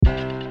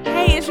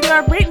it's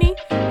your girl Brittany,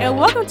 and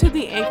welcome to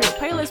the Anchored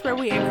Playlist, where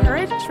we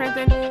encourage,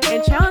 strengthen,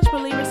 and challenge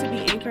believers to be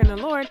anchored in the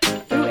Lord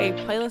through a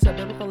playlist of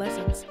biblical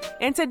lessons.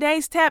 And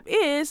today's tap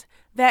is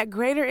that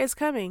greater is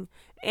coming,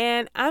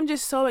 and I'm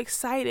just so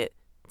excited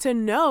to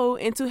know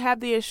and to have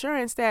the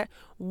assurance that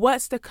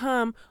what's to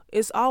come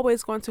is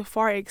always going to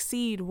far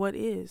exceed what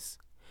is.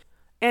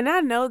 And I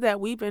know that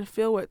we've been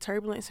filled with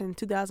turbulence in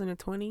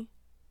 2020,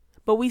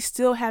 but we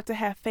still have to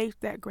have faith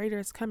that greater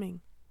is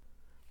coming.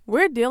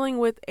 We're dealing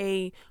with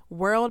a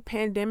world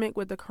pandemic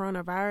with the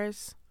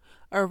coronavirus,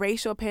 a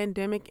racial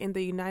pandemic in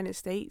the United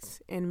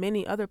States and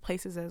many other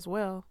places as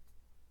well.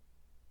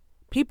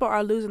 People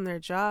are losing their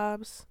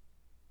jobs.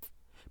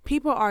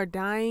 People are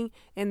dying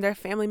and their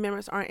family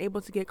members aren't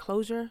able to get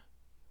closure.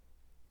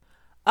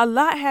 A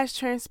lot has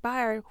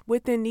transpired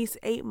within these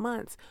 8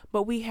 months,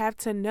 but we have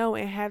to know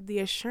and have the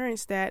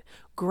assurance that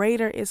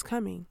greater is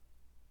coming.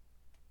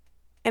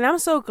 And I'm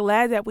so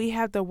glad that we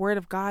have the Word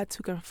of God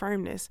to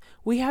confirm this.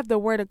 We have the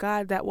Word of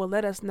God that will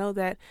let us know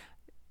that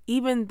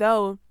even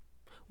though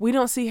we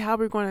don't see how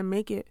we're going to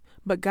make it,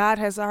 but God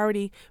has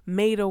already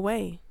made a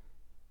way.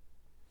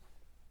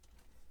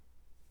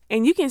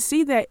 And you can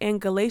see that in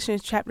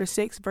Galatians chapter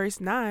 6,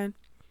 verse 9.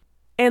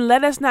 And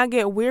let us not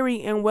get weary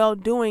in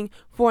well-doing,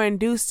 for in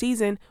due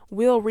season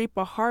we'll reap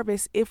a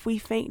harvest if we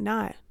faint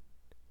not.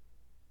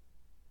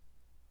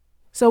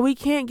 So we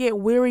can't get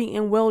weary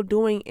in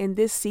well-doing in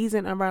this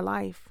season of our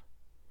life.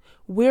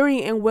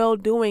 Weary in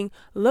well-doing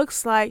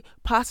looks like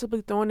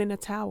possibly throwing in a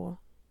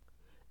towel.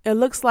 It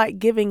looks like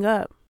giving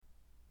up.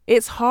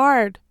 It's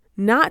hard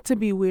not to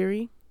be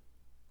weary.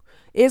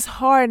 It's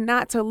hard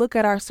not to look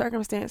at our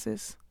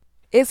circumstances.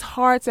 It's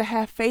hard to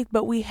have faith,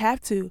 but we have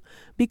to,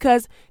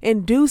 because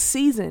in due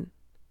season,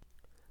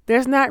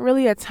 there's not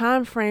really a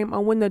time frame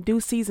on when the due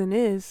season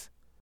is,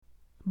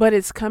 but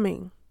it's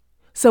coming.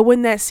 So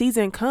when that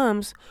season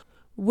comes,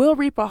 we'll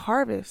reap a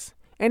harvest,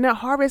 and that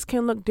harvest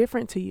can look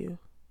different to you.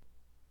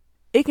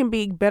 It can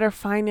be better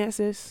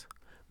finances,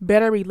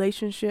 better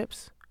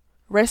relationships,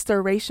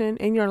 restoration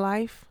in your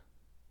life,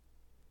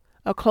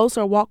 a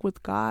closer walk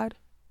with God,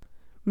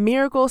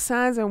 miracles,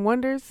 signs, and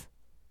wonders.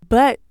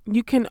 But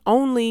you can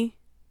only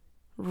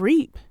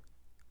reap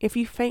if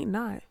you faint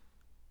not.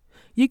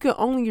 You can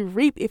only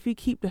reap if you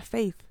keep the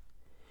faith.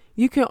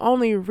 You can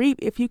only reap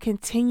if you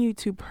continue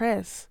to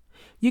press.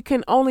 You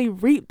can only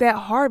reap that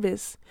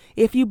harvest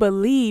if you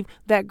believe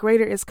that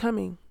greater is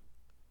coming.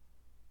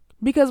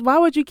 Because why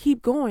would you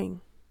keep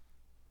going?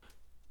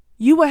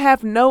 You would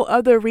have no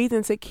other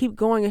reason to keep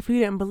going if you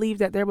didn't believe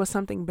that there was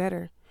something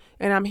better.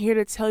 And I'm here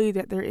to tell you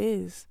that there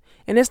is.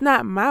 And it's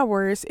not my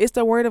words, it's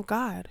the word of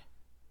God.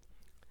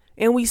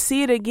 And we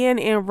see it again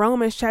in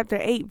Romans chapter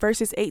 8,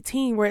 verses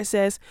 18, where it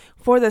says,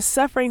 "For the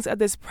sufferings of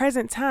this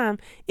present time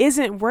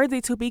isn't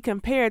worthy to be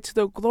compared to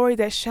the glory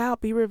that shall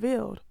be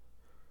revealed."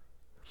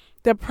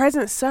 The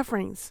present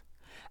sufferings,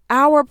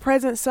 our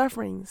present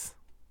sufferings,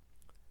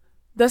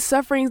 the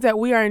sufferings that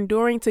we are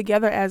enduring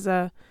together as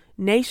a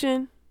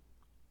nation,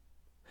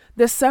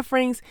 the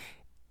sufferings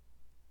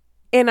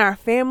in our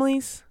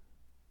families,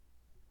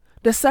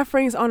 the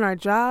sufferings on our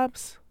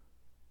jobs,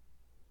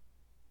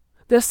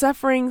 the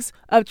sufferings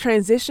of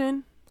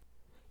transition,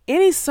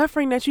 any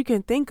suffering that you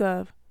can think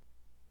of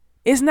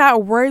is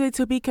not worthy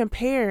to be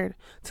compared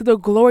to the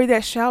glory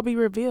that shall be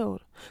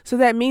revealed. So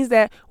that means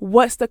that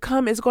what's to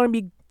come is going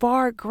to be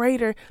far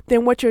greater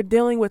than what you're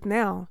dealing with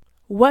now.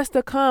 What's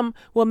to come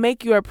will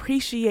make you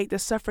appreciate the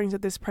sufferings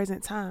of this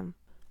present time.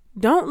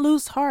 Don't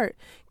lose heart.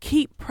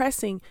 Keep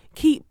pressing,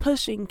 keep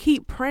pushing,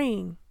 keep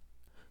praying.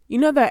 You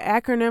know the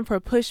acronym for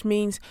PUSH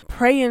means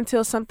pray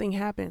until something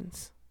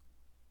happens.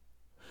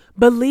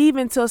 Believe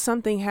until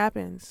something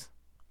happens.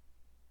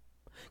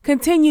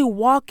 Continue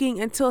walking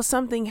until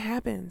something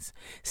happens.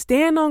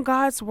 Stand on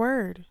God's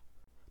word.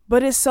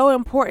 But it's so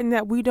important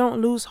that we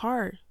don't lose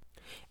heart.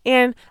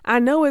 And I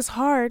know it's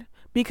hard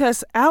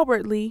because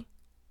outwardly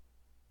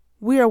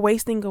we are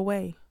wasting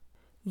away.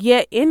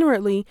 Yet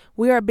inwardly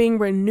we are being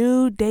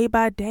renewed day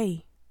by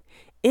day.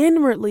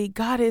 Inwardly,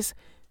 God is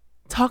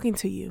talking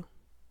to you.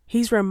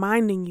 He's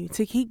reminding you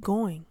to keep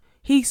going.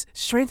 He's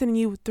strengthening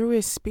you through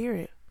His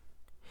Spirit.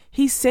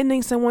 He's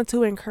sending someone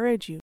to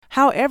encourage you.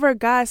 However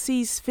God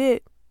sees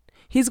fit,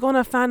 He's going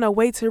to find a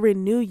way to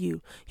renew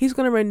you. He's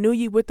going to renew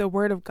you with the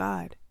word of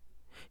God.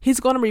 He's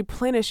going to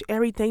replenish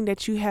everything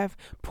that you have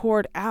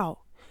poured out.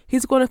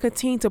 He's going to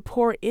continue to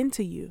pour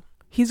into you.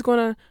 He's going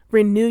to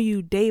renew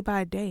you day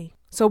by day.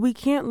 So we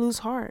can't lose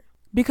heart,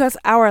 because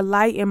our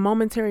light and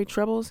momentary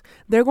troubles,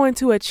 they're going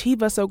to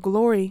achieve us a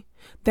glory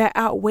that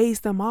outweighs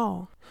them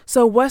all.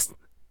 So what's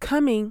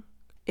coming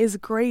is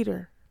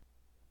greater.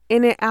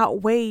 And it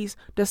outweighs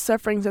the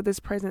sufferings of this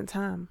present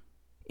time.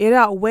 It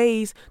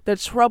outweighs the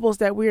troubles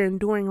that we're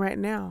enduring right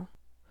now.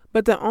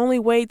 But the only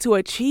way to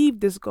achieve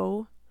this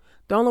goal,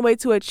 the only way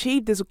to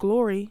achieve this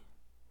glory,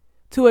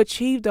 to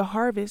achieve the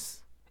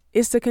harvest,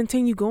 is to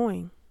continue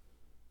going.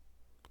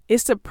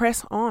 It's to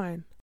press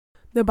on.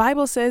 The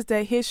Bible says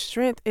that His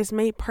strength is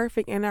made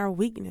perfect in our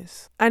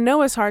weakness. I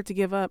know it's hard to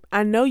give up.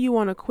 I know you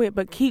want to quit,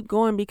 but keep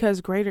going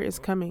because greater is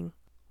coming.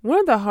 One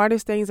of the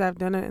hardest things I've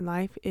done in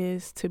life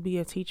is to be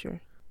a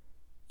teacher.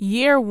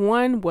 Year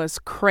 1 was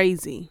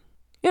crazy.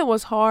 It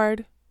was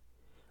hard.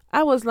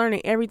 I was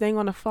learning everything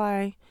on the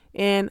fly.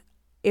 And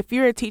if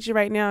you're a teacher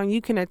right now, you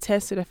can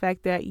attest to the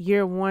fact that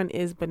year 1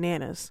 is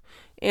bananas.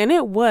 And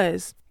it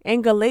was.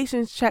 And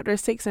Galatians chapter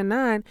 6 and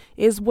 9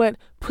 is what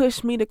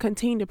pushed me to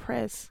continue to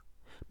press.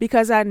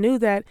 Because I knew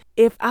that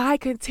if I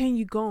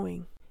continue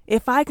going,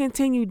 if I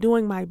continue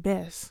doing my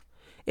best,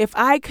 if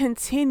I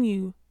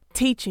continue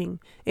teaching,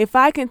 if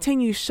I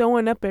continue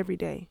showing up every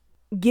day,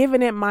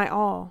 giving it my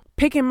all,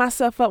 picking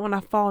myself up when I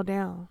fall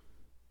down,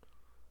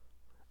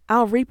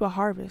 I'll reap a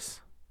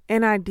harvest.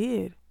 And I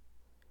did.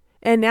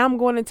 And now I'm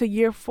going into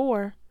year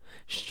 4,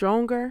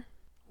 stronger,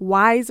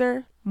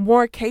 wiser,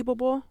 more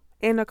capable,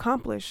 and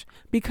accomplished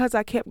because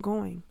I kept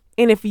going.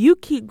 And if you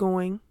keep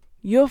going,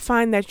 you'll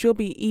find that you'll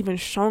be even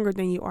stronger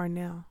than you are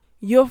now.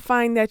 You'll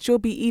find that you'll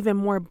be even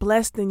more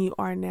blessed than you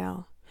are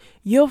now.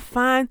 You'll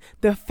find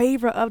the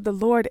favor of the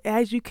Lord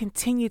as you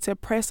continue to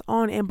press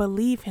on and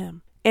believe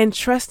Him and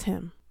trust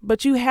Him.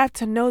 But you have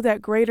to know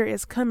that greater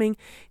is coming,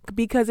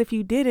 because if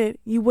you didn't,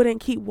 you wouldn't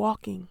keep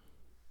walking.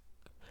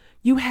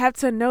 You have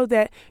to know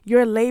that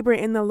your labor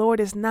in the Lord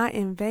is not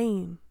in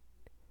vain.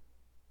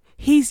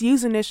 He's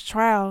using this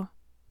trial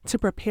to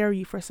prepare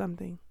you for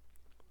something.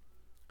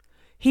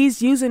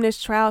 He's using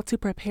this trial to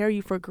prepare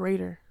you for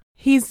greater.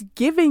 He's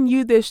giving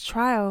you this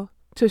trial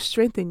to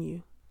strengthen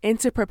you and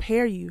to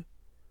prepare you.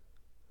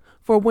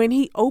 For when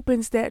He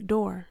opens that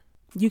door,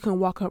 you can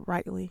walk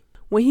uprightly.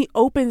 When He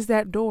opens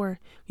that door,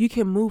 you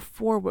can move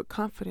forward with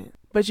confidence.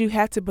 But you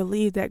have to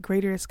believe that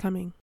greater is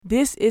coming.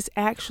 This is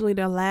actually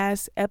the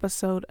last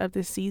episode of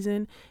this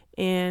season,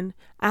 and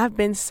I've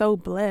been so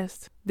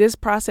blessed. This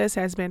process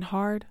has been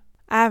hard.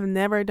 I've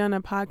never done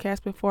a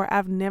podcast before.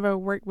 I've never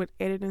worked with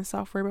editing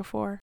software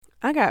before.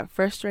 I got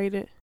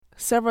frustrated.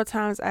 Several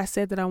times I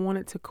said that I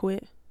wanted to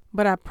quit,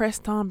 but I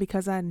pressed on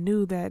because I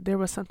knew that there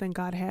was something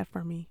God had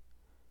for me.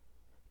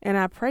 And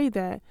I pray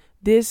that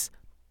this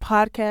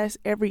podcast,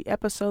 every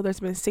episode, there's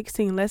been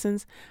 16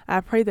 lessons. I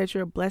pray that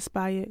you're blessed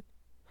by it.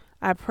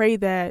 I pray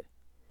that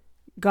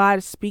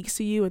God speaks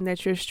to you and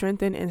that you're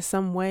strengthened in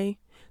some way,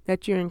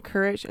 that you're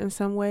encouraged in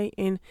some way,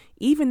 and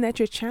even that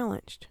you're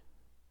challenged.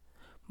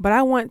 But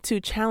I want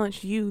to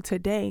challenge you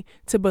today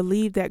to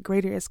believe that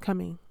greater is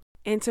coming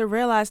and to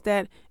realize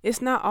that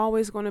it's not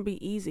always going to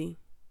be easy,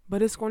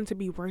 but it's going to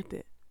be worth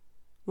it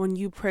when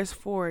you press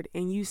forward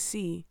and you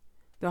see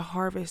the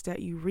harvest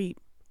that you reap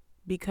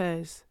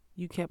because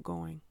you kept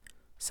going.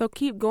 So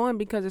keep going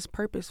because it's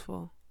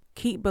purposeful.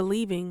 Keep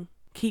believing,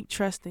 keep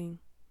trusting,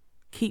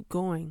 keep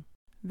going.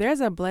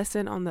 There's a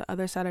blessing on the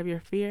other side of your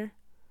fear,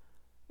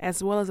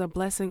 as well as a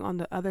blessing on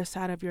the other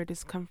side of your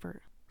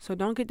discomfort. So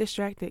don't get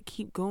distracted.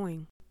 Keep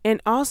going.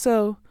 And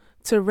also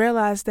to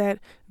realize that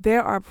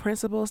there are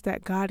principles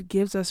that God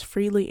gives us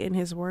freely in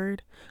His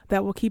Word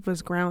that will keep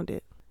us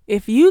grounded.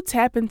 If you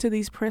tap into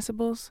these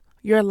principles,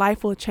 your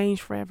life will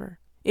change forever.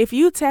 If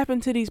you tap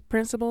into these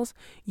principles,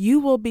 you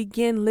will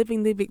begin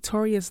living the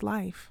victorious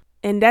life.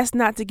 And that's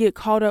not to get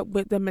caught up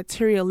with the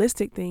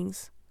materialistic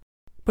things,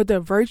 but the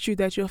virtue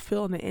that you'll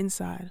feel on the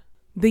inside,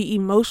 the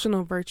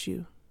emotional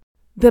virtue,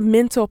 the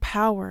mental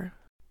power,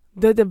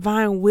 the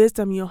divine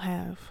wisdom you'll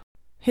have,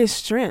 His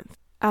strength.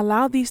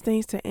 Allow these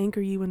things to anchor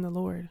you in the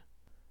Lord,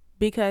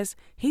 because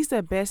He's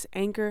the best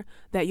anchor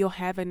that you'll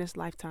have in this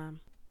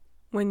lifetime.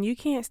 When you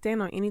can't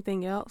stand on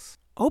anything else,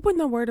 open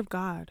the Word of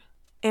God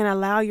and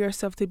allow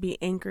yourself to be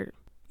anchored.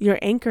 Your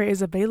anchor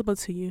is available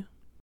to you.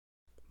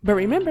 But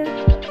remember,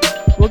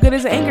 what good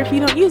is an anchor if you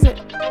don't use it?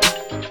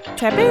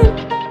 Tap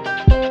in.